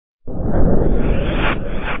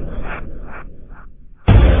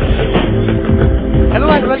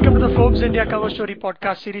Forbes India Cover Story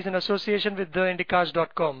podcast series in association with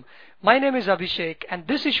theindicars.com. My name is Abhishek, and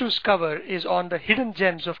this issue's cover is on the hidden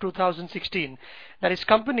gems of 2016. That is,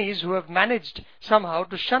 companies who have managed somehow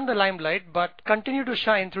to shun the limelight but continue to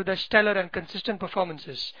shine through their stellar and consistent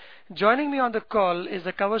performances. Joining me on the call is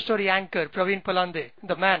the cover story anchor Praveen Palande,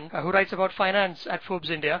 the man who writes about finance at Forbes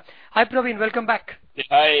India. Hi Praveen, welcome back.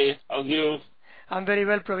 Hi, how's you? I'm very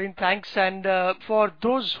well, Praveen. Thanks. And for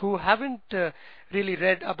those who haven't really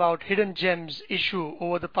read about hidden gems issue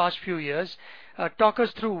over the past few years, talk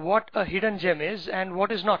us through what a hidden gem is and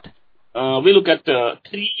what is not. We look at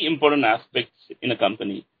three important aspects in a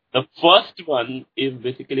company. The first one is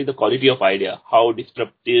basically the quality of idea. How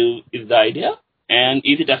disruptive is the idea? And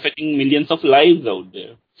is it affecting millions of lives out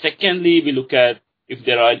there? Secondly, we look at if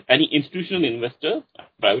there are any institutional investors,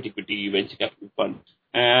 private equity, venture capital funds.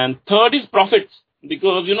 And third is profits.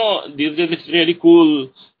 Because, these days it's really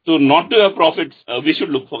cool to not to have profits. We should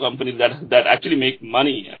look for companies that actually make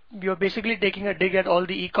money. You're basically taking a dig at all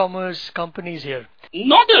the e-commerce companies here.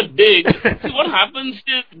 Not a dig. See, what happens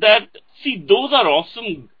is that, those are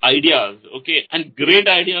awesome ideas, okay, and great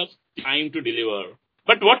ideas, time to deliver.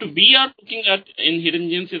 But what we are looking at in hidden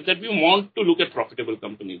gems is that we want to look at profitable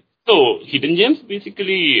companies. So, hidden gems,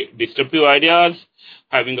 basically disruptive ideas,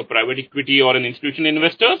 having a private equity or an institutional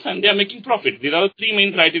investors, and they are making profit. These are the three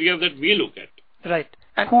main criteria that we look at. Right.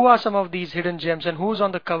 And who are some of these hidden gems and who's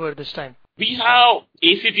on the cover this time? We have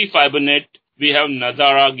ACT Fibernet, we have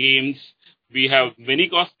Nazara Games, we have Mini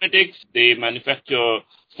Cosmetics, they manufacture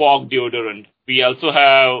fog deodorant. We also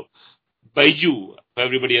have Baiju.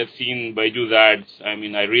 Everybody has seen Baiju's ads. I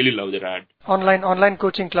mean, I really love their ad. Online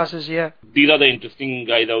coaching classes, yeah. These are the interesting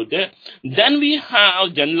guys out there. Then we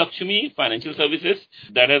have Jan Lakshmi Financial Services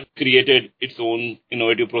that has created its own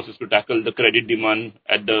innovative process to tackle the credit demand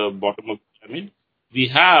at the bottom of the pyramid. We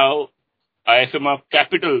have IFMR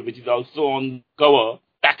Capital, which is also on cover,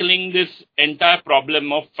 tackling this entire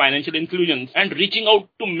problem of financial inclusion and reaching out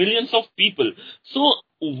to millions of people. So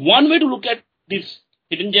one way to look at these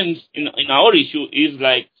hidden gems in our issue is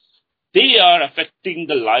like they are affecting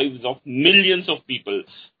the lives of millions of people.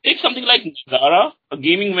 Take something like Nazara, a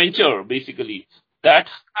gaming venture basically, that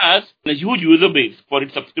has a huge user base for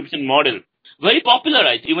its subscription model. Very popular,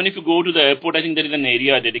 right? Even if you go to the airport, I think there is an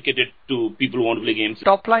area dedicated to people who want to play games.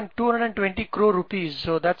 Top line 220 crore rupees,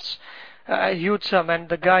 so that's a huge sum. And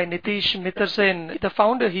the guy, Nitish Mittersain, the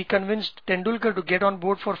founder, he convinced Tendulkar to get on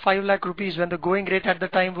board for 5 lakh rupees when the going rate at the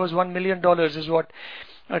time was $1 million is what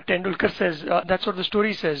Tendulkar says. That's what the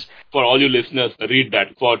story says. For all you listeners, read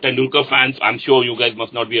that. For Tendulkar fans, I'm sure you guys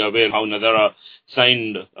must not be aware how Nazara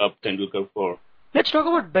signed up Tendulkar for. Let's talk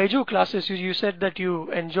about Baiju classes. You said that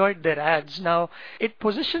you enjoyed their ads. Now, it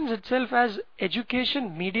positions itself as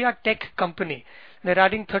education media tech company. They're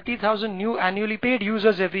adding 30,000 new annually paid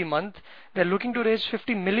users every month. They're looking to raise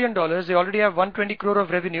 $50 million. They already have 120 crore of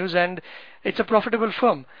revenues and it's a profitable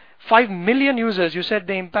firm. 5 million users. You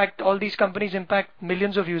said all these companies impact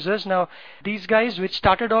millions of users. Now, these guys, which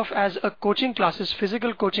started off as a coaching classes,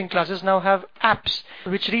 physical coaching classes, now have apps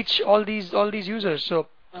which reach all these users. So,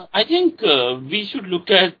 I think we should look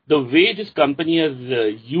at the way this company has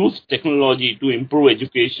used technology to improve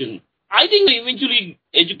education. I think eventually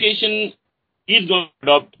education is going to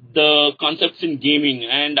adopt the concepts in gaming,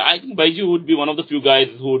 and I think Baiju would be one of the few guys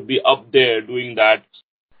who would be up there doing that.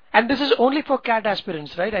 And this is only for CAT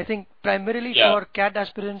aspirants, right? I think primarily for CAT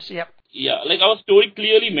aspirants, yeah. Yeah, like our story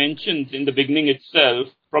clearly mentions in the beginning itself,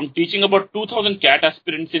 from teaching about 2,000 CAT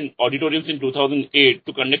aspirants in auditoriums in 2008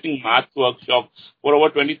 to conducting math workshops for over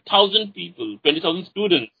 20,000 people, 20,000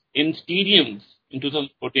 students in stadiums in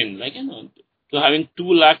 2014, to having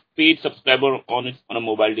 2 lakh paid subscribers on a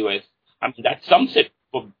mobile device. I mean, that sums it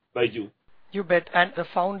for Baiju. You bet. And the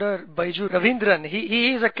founder, Baiju Ravindran,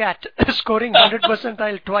 he is a cat, scoring 100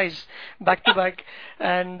 percentile twice, back to back.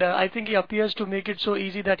 And I think he appears to make it so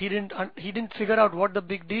easy that he didn't figure out what the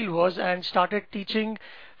big deal was and started teaching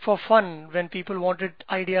for fun when people wanted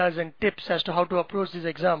ideas and tips as to how to approach these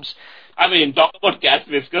exams. I mean, talk about cat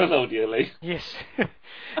whiskers out here, like. Yes.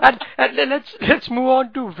 and let's move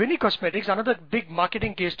on to Mini Cosmetics, another big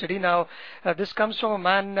marketing case study. Now, this comes from a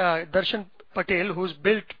man, Darshan Patel, who's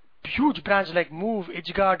built huge brands like Move,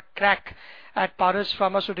 Edgeguard, Crack at Paras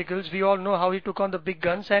Pharmaceuticals. We all know how he took on the big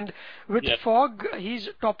guns, and with Fog, he's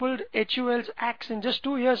toppled HUL's axe in just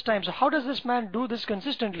 2 years' time. So how does this man do this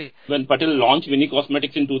consistently? When Patel launched Mini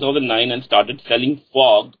Cosmetics in 2009 and started selling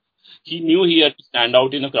Fog, he knew he had to stand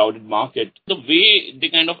out in a crowded market. The way they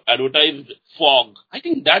kind of advertised Fog, I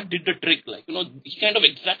think that did the trick. He kind of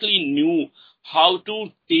exactly knew how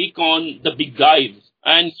to take on the big guys,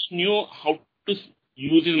 and he knew how to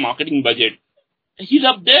use his marketing budget he's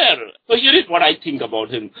up there. So here is what I think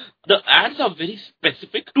about him. The ads are very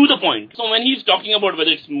specific to the point. So when he's talking about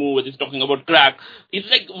whether it's move, whether he's talking about crack, it's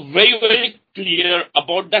like very, very clear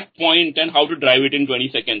about that point and how to drive it in 20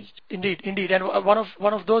 seconds. Indeed, indeed, and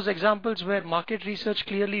one of those examples where market research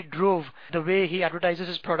clearly drove the way he advertises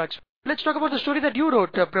his products. Let's talk about the story that you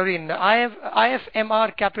wrote, Praveen.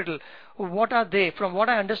 IFMR Capital. What are they? From what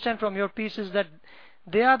I understand from your piece is that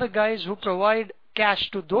they are the guys who provide cash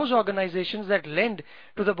to those organizations that lend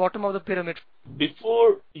to the bottom of the pyramid.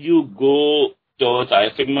 Before you go towards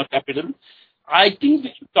IFM Capital, I think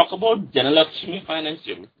we should talk about Janalakshmi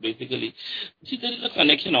Financial, basically. See, there is a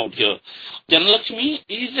connection out here. Janalakshmi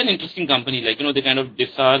is an interesting company. Like, they kind of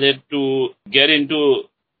decided to get into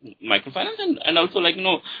microfinance and also,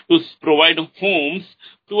 to provide homes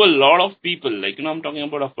to a lot of people. Like, I'm talking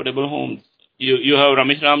about affordable homes. You have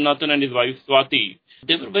Ramesh Ramanathan and his wife Swati.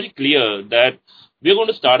 They were very clear that we're going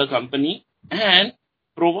to start a company and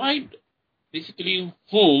provide basically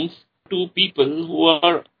homes to people who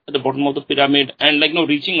are at the bottom of the pyramid and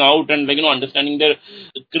reaching out and understanding their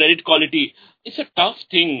credit quality. It's a tough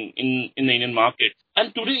thing in the Indian market.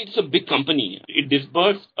 And today it's a big company. It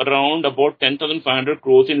disbursed around about 10,500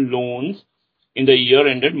 crores in loans in the year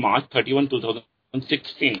ended March 31,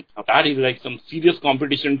 2016. Now, that is like some serious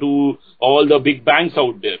competition to all the big banks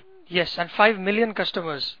out there. Yes, and 5 million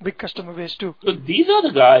customers, big customer base too. So these are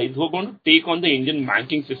the guys who are going to take on the Indian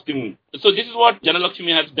banking system. So this is what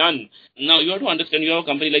Janalakshmi has done. Now you have to understand, you have a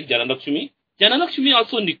company like Janalakshmi. Janalakshmi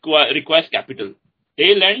also requires capital.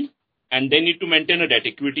 They lend and they need to maintain a debt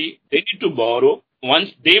equity. They need to borrow.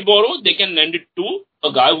 Once they borrow, they can lend it to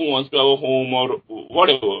a guy who wants to have a home or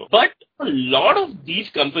whatever. But a lot of these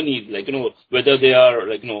companies, whether they are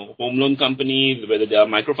home loan companies, whether they are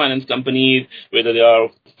microfinance companies, whether they are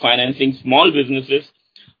financing small businesses,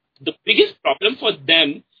 the biggest problem for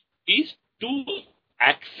them is to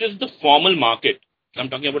access the formal market. I'm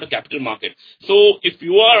talking about a capital market. So if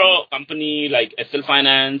you are a company like SL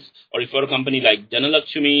Finance or if you're a company like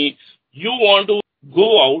Janalakshmi, you want to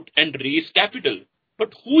go out and raise capital.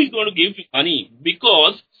 But who is going to give you money?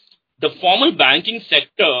 Because the formal banking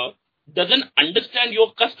sector doesn't understand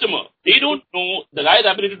your customer. They don't know the guy's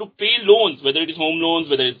ability to pay loans, whether it is home loans,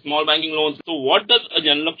 whether it's small banking loans. So what does a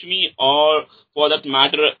Janalakshmi or for that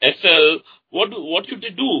matter SL, what should they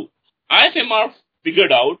do? IFMR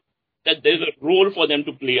figured out that there's a role for them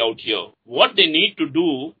to play out here. What they need to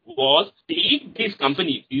do was take these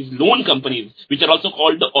companies, these loan companies, which are also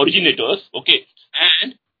called the originators, okay,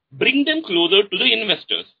 and bring them closer to the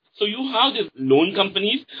investors. So you have these loan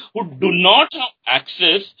companies who do not have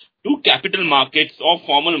access to capital markets or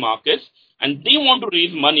formal markets, and they want to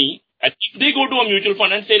raise money. And if they go to a mutual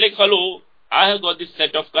fund and say like, hello, I have got this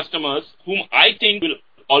set of customers whom I think will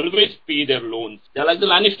always pay their loans. They're like the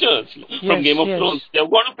Lannisters from Game of Thrones. They've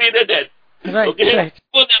got to pay their debt. Right, okay? right.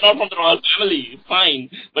 Of course, they're not from the royal family, fine,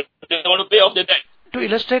 but they want to pay off their debt. To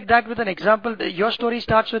illustrate that with an example, your story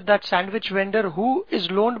starts with that sandwich vendor who is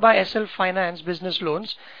loaned by SL Finance business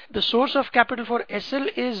loans. The source of capital for SL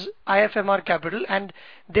is IFMR Capital, and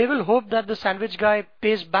they will hope that the sandwich guy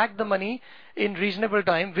pays back the money in reasonable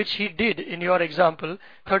time, which he did in your example,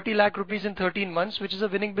 30 lakh rupees in 13 months, which is a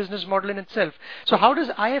winning business model in itself. So how does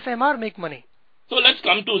IFMR make money? So let's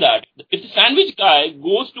come to that. If the sandwich guy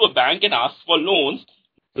goes to a bank and asks for loans,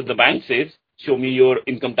 so the bank says, show me your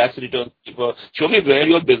income tax return paper, show me where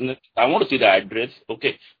your business, I want to see the address.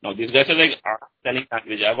 Okay. Now these guys are like, selling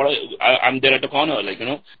sandwich. I'm there at the corner,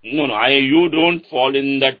 you don't fall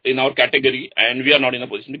in our category and we are not in a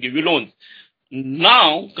position to give you loans.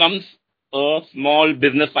 Now comes a small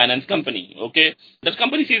business finance company. Okay. That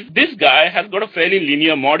company sees this guy has got a fairly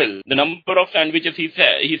linear model. The number of sandwiches he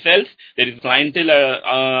sells, there is clientele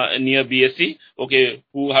near BSC, okay,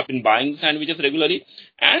 who have been buying sandwiches regularly,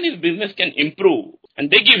 and his business can improve. And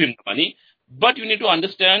they give him the money. But you need to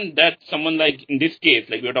understand that someone like, in this case,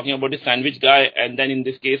 like we are talking about the sandwich guy, and then in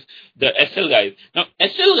this case, the SL guys. Now,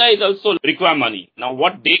 SL guys also require money. Now,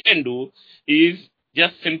 what they can do is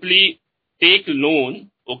just simply take loan,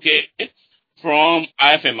 okay, from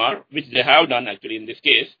IFMR, which they have done actually in this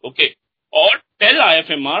case, okay, or tell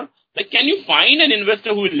IFMR, like, can you find an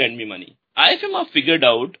investor who will lend me money? IFMR figured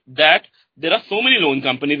out that there are so many loan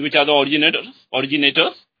companies which are the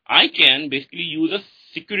originators. I can basically use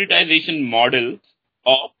a securitization model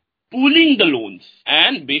of pooling the loans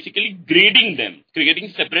and basically grading them,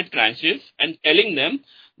 creating separate tranches and telling them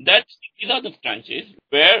that these are the tranches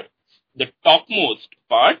where the topmost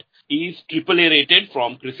part is AAA rated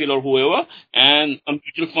from CRISIL or whoever, and a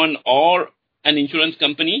mutual fund or an insurance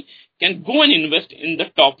company can go and invest in the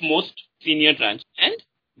topmost senior tranche. And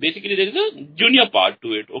basically there is a junior part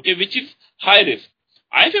to it, okay, which is high risk.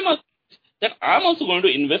 IFM that I'm also going to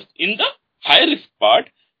invest in the high risk part,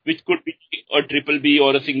 which could be a triple B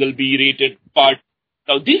or a single B rated part.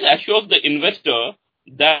 Now, this assures the investor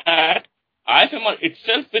that IFMR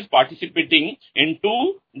itself is participating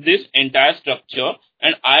into this entire structure,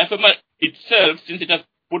 and IFMR itself, since it has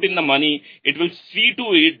put in the money, it will see to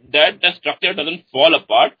it that the structure doesn't fall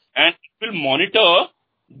apart, and it will monitor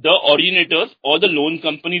the originators or the loan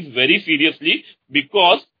companies very seriously,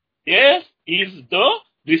 because there is the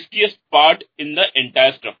riskiest part in the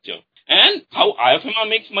entire structure. And how IFMR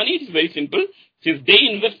makes money is very simple. Since they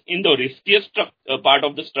invest in the riskiest part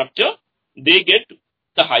of the structure, they get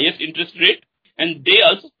the highest interest rate, and they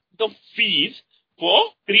also get the fees for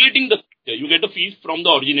creating the structure. You get the fees from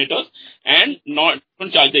the originators and not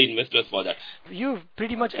don't charge the investors for that. You've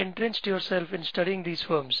pretty much entrenched yourself in studying these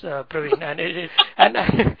firms, Praveen.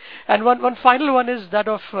 And one final one is that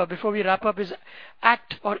of before we wrap up is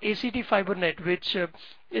ACT or ACT FiberNet, which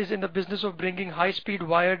is in the business of bringing high-speed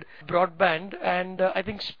wired broadband, and I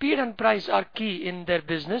think speed and price are key in their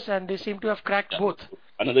business, and they seem to have cracked both.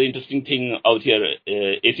 Another interesting thing out here,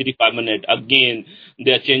 ACT FiberNet, again,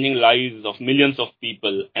 they are changing lives of millions of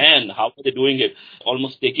people. And how are they doing it?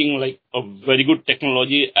 Almost taking like a very good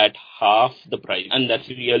technology at half the price. And that's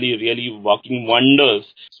really, really working wonders.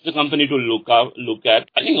 It's the company to look at.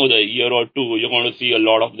 I think over a year or two, you're going to see a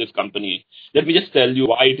lot of this company. Let me just tell you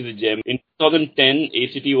why it is a gem. In 2010,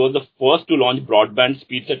 ACT was the first to launch broadband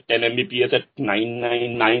speeds at 10 Mbps at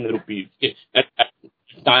 999 rupees. Okay. At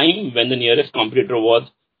time when the nearest competitor was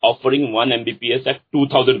offering 1 Mbps at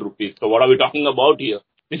 2000 rupees. So what are we talking about here?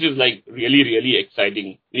 This is like really, really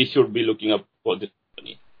exciting. We should be looking up for this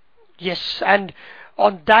company. Yes, and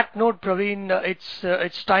on that note, Praveen,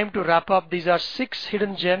 it's time to wrap up. These are 6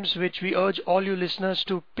 hidden gems which we urge all you listeners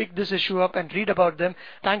to pick this issue up and read about them.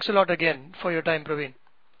 Thanks a lot again for your time, Praveen.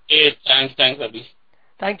 Hey, thanks, Abhi.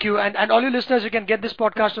 Thank you. And all you listeners, you can get this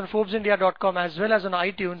podcast on ForbesIndia.com as well as on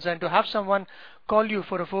iTunes. And to have someone call you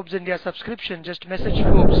for a Forbes India subscription, just message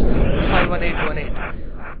Forbes 51818.